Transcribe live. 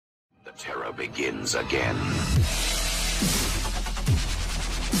Terror begins again.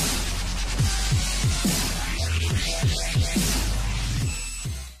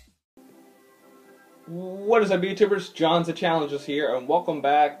 What is up, YouTubers? John's the Challenges here, and welcome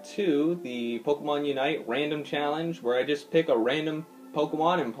back to the Pokemon Unite Random Challenge, where I just pick a random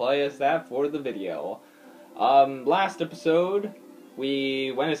Pokemon and play as that for the video. Last episode,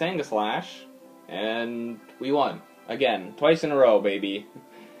 we went as Anguslash, and we won. Again, twice in a row, baby.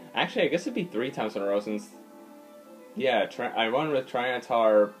 Actually, I guess it'd be 3 times in a row since... Yeah, I won with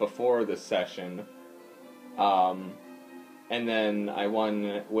Tyranitar before this session. And then I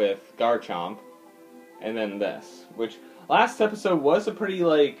won with Garchomp. And then this, which last episode was a pretty,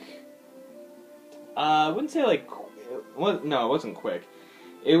 like, I wouldn't say, like, no, it wasn't quick.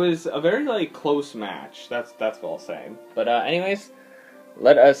 It was a very, like, close match. That's what I'll say. But, anyways,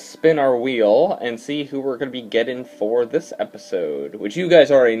 let us spin our wheel and see who we're going to be getting for this episode, which you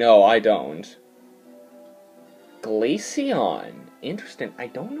guys already know, I don't. Glaceon. Interesting. I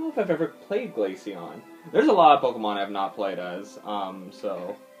don't know if I've ever played Glaceon. There's a lot of Pokemon I've not played as,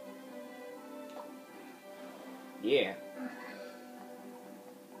 so... Yeah.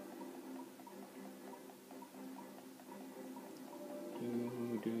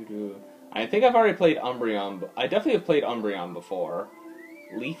 I think I've already played Umbreon. I definitely have played Umbreon before.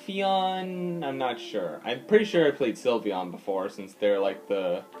 Leafeon, I'm not sure. I'm pretty sure I played Sylveon before, since they're like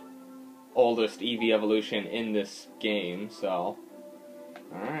the oldest EV evolution in this game, so...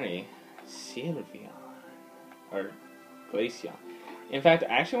 Alrighty. Sylveon. Or Glaceon. In fact,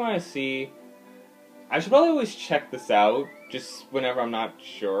 I actually want to see... I should probably always check this out, just whenever I'm not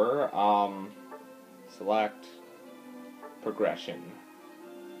sure. Select progression.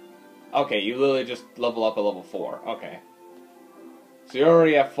 Okay, you literally just level up at level 4. Okay. So you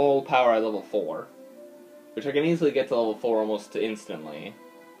already have full power at level 4. Which I can easily get to level 4 almost instantly.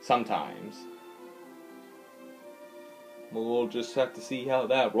 Sometimes. We'll just have to see how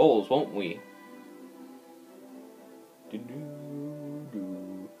that rolls, won't we?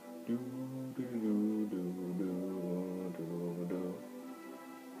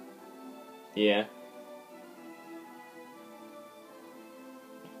 Yeah.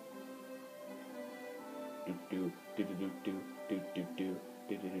 I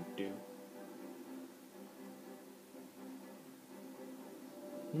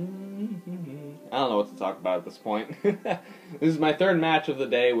don't know what to talk about at this point. This is my 3rd match of the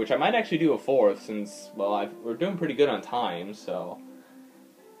day, which I might actually do a 4th since, well, we're doing pretty good on time, so...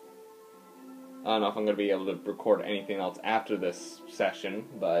 I don't know if I'm going to be able to record anything else after this session,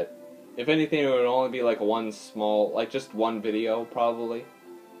 but... If anything, it would only be like just one video, probably.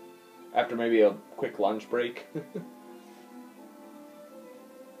 After maybe a quick lunch break.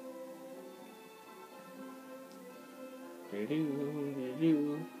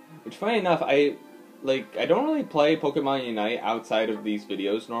 Which, funny enough, I don't really play Pokemon Unite outside of these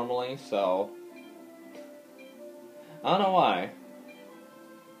videos normally, so... I don't know why.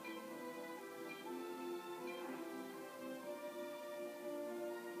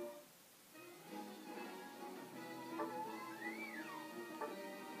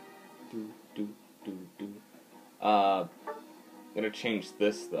 Gonna change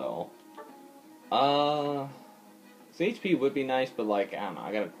this though. So HP would be nice, but like, I don't know,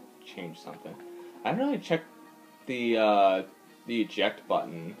 I gotta change something. I haven't really checked the eject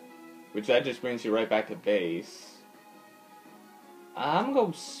button, which that just brings you right back to base. I'm gonna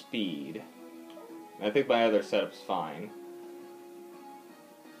go speed. I think my other setup's fine.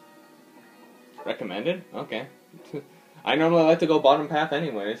 Recommended? Okay. I normally like to go bottom path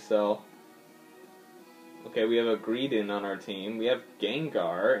anyway, so... Okay, we have a Greedent on our team. We have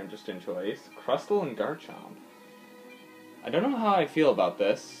Gengar, interesting choice. Crustle and Garchomp. I don't know how I feel about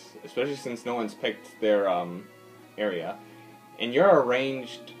this, especially since no one's picked their, area. And you're a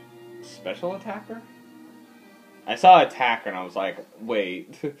ranged special attacker? I saw attacker and I was like,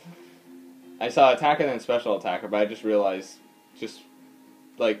 wait. I saw attacker and then special attacker, but I just realized, just,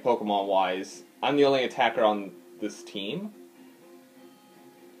 like, Pokemon-wise, I'm the only attacker on this team.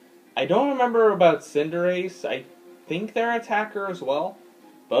 I don't remember about Cinderace. I think they're attacker as well.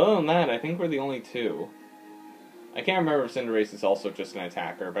 But other than that, I think we're the only 2. I can't remember if Cinderace is also just an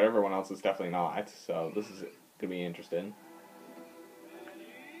attacker, but everyone else is definitely not. So this is going to be interesting.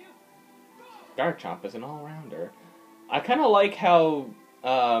 Garchomp is an all-rounder. I kind of like how,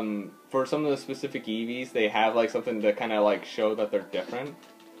 for some of the specific EVs, they have like something to kind of like show that they're different.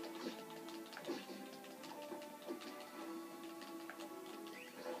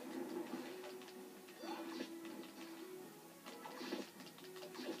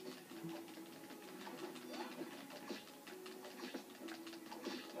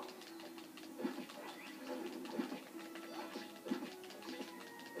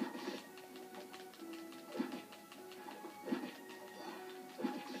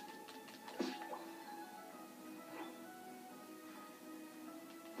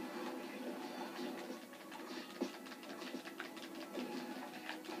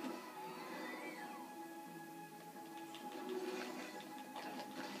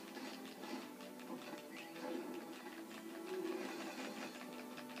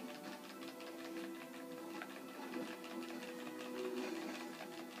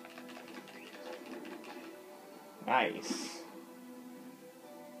 Nice.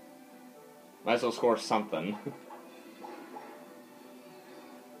 Might as well score something.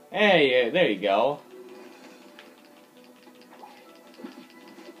 Hey, there you go.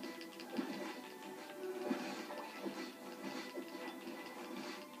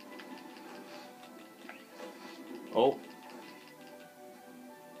 Oh.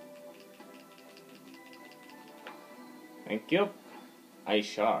 Thank you. Ice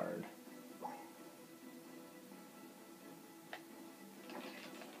shard.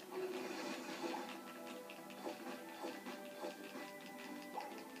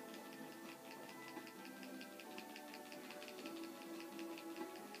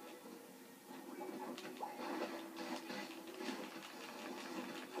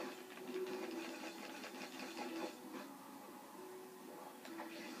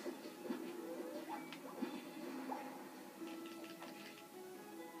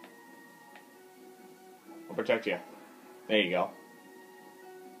 I'll protect you. There you go.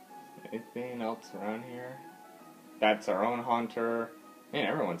 Anything else around here? That's our own hunter. Man,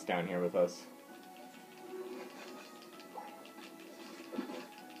 everyone's down here with us.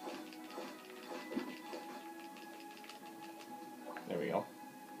 There we go.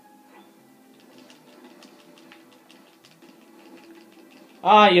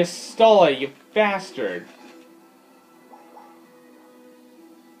 Ah, you stole it, you bastard!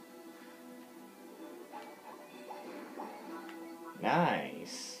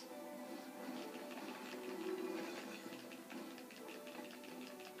 Nice.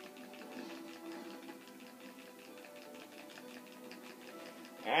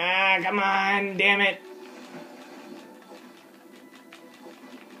 Ah, come on, damn it!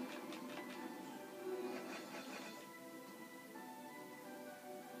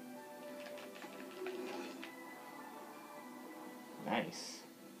 Nice.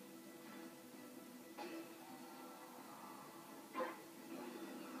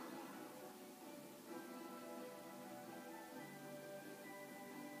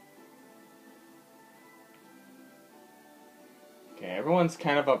 Okay, everyone's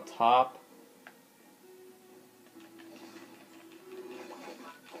kind of up top.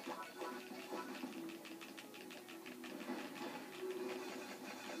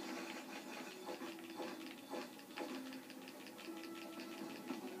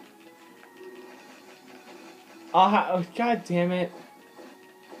 Oh, god damn it.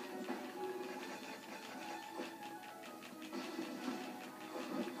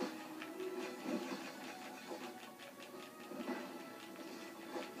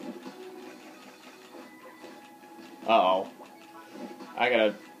 Uh-oh. I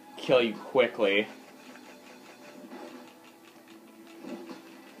gotta kill you quickly.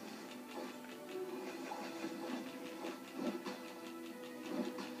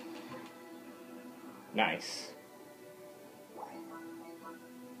 Nice.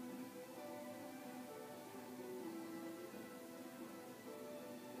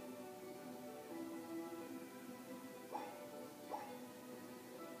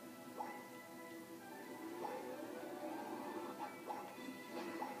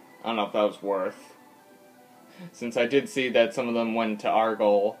 I don't know if that was worth. Since I did see that some of them went to our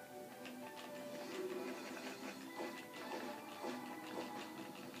goal.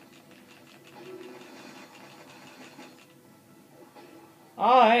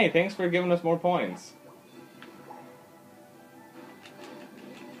 Oh, hey, thanks for giving us more points.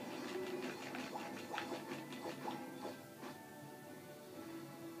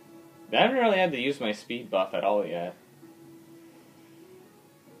 I haven't really had to use my speed buff at all yet.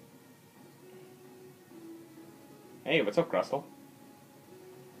 Hey, what's up, Crustle?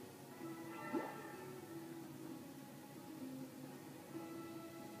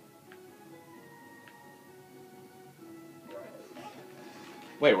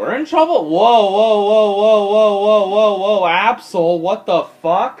 Wait, we're in trouble? Whoa, whoa, whoa, whoa, whoa, whoa, whoa, whoa, Absol, what the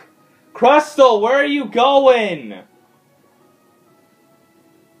fuck? Crustle, where are you going?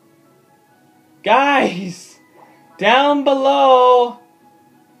 Guys! Down below!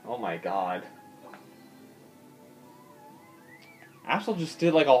 Oh my god. Absol just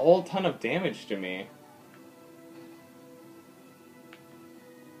did like a whole ton of damage to me.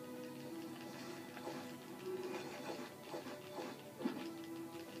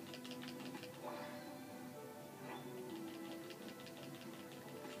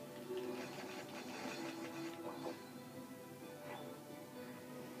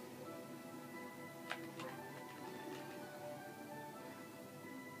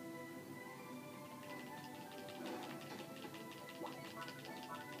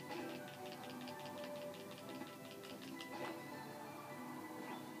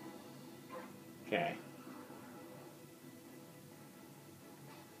 Okay.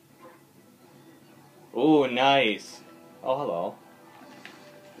 Ooh, nice. Oh, hello.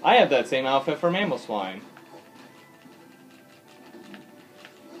 I have that same outfit for Mamoswine.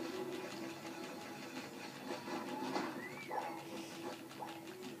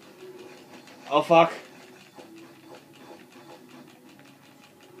 Oh, fuck.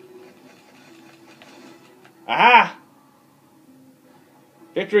 Aha!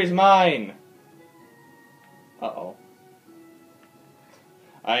 Victory's mine! Uh-oh.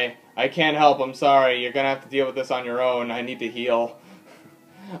 I can't help, I'm sorry. You're gonna have to deal with this on your own. I need to heal.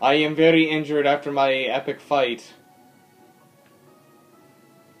 I am very injured after my epic fight.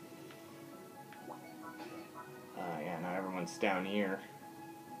 Yeah, not everyone's down here.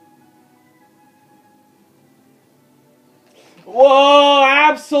 Whoa!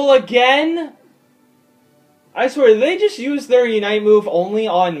 Absol again? I swear, they just used their Unite move only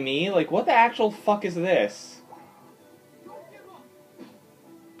on me? Like, what the actual fuck is this?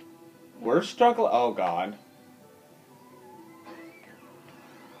 We're struggling. Oh, God.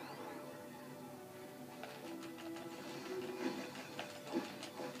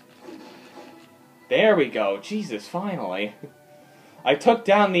 There we go. Jesus, finally. I took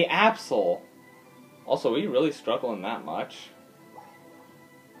down the Absol. Also, are we really struggling that much?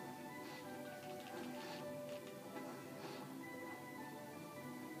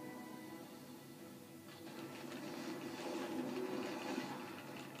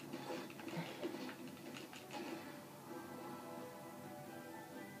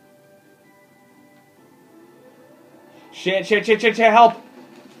 Shit, help!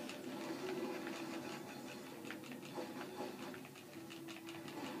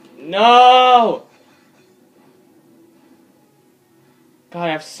 No! God, I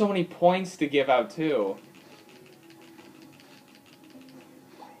have so many points to give out, too.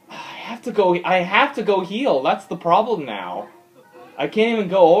 I have to go heal. That's the problem now. I can't even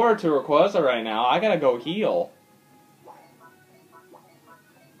go over to Rayquaza right now. I gotta go heal.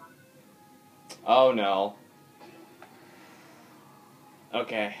 Oh, no.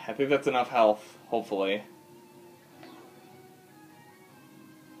 Okay, I think that's enough health, hopefully.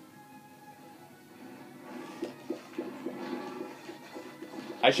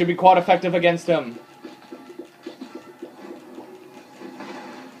 I should be quite effective against him.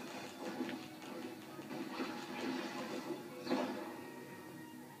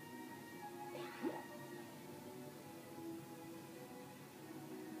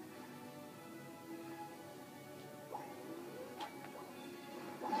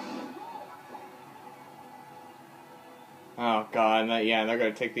 Oh, God, yeah, they're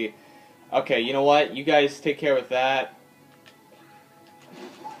gonna take the... Okay, you know what? You guys take care with that.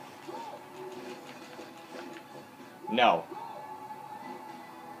 No.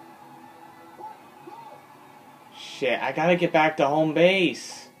 Shit, I gotta get back to home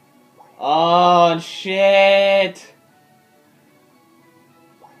base. Oh, shit.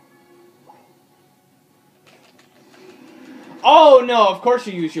 Oh, no, of course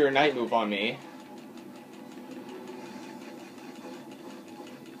you use your night move on me.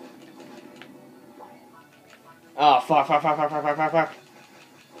 Oh, fuck.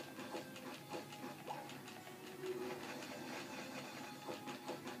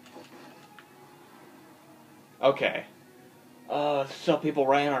 Okay. Still people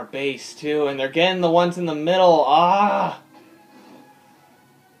right in our base, too, and they're getting the ones in the middle. Ah!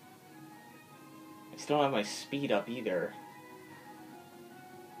 I still don't have my speed up, either.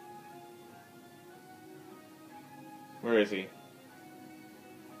 Where is he?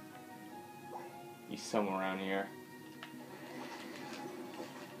 He's somewhere around here.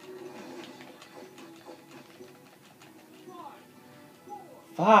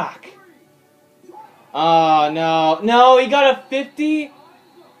 Fuck! Oh, no. No, he got a 50?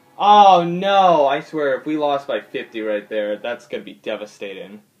 Oh, no. I swear, if we lost by 50 right there, that's gonna be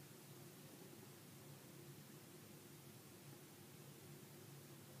devastating.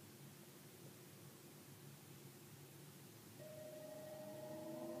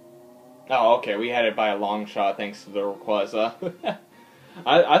 Oh, okay, we had it by a long shot thanks to the Rayquaza.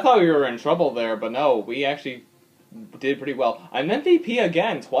 I thought we were in trouble there, but no, we actually did pretty well. I'm MVP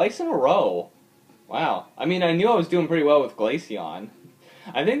again, twice in a row. Wow. I mean, I knew I was doing pretty well with Glaceon.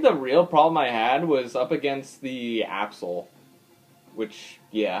 I think the real problem I had was up against the Absol. Which,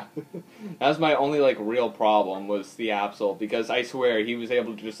 yeah. That was my only, like, real problem was the Absol, because I swear he was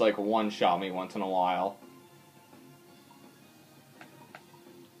able to just, like, one-shot me once in a while.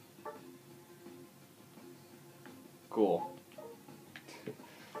 Cool.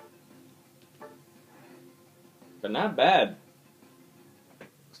 But not bad.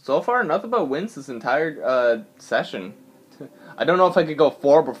 So far, nothing but wins this entire session. I don't know if I could go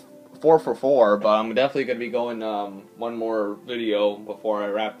 4 for 4, but I'm definitely going to be going one more video before I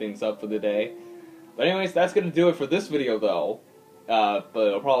wrap things up for the day. But anyways, that's going to do it for this video, though. But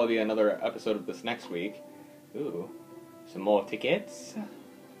it'll probably be another episode of this next week. Ooh, some more tickets.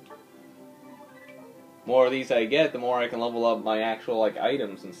 More of these I get, the more I can level up my actual like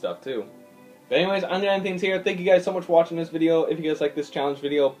items and stuff too. But anyways, I'm gonna end things here. Thank you guys so much for watching this video. If you guys like this challenge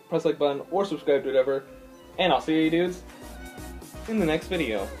video, press the like button or subscribe to whatever. And I'll see you dudes in the next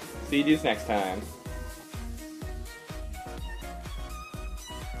video. See you dudes next time.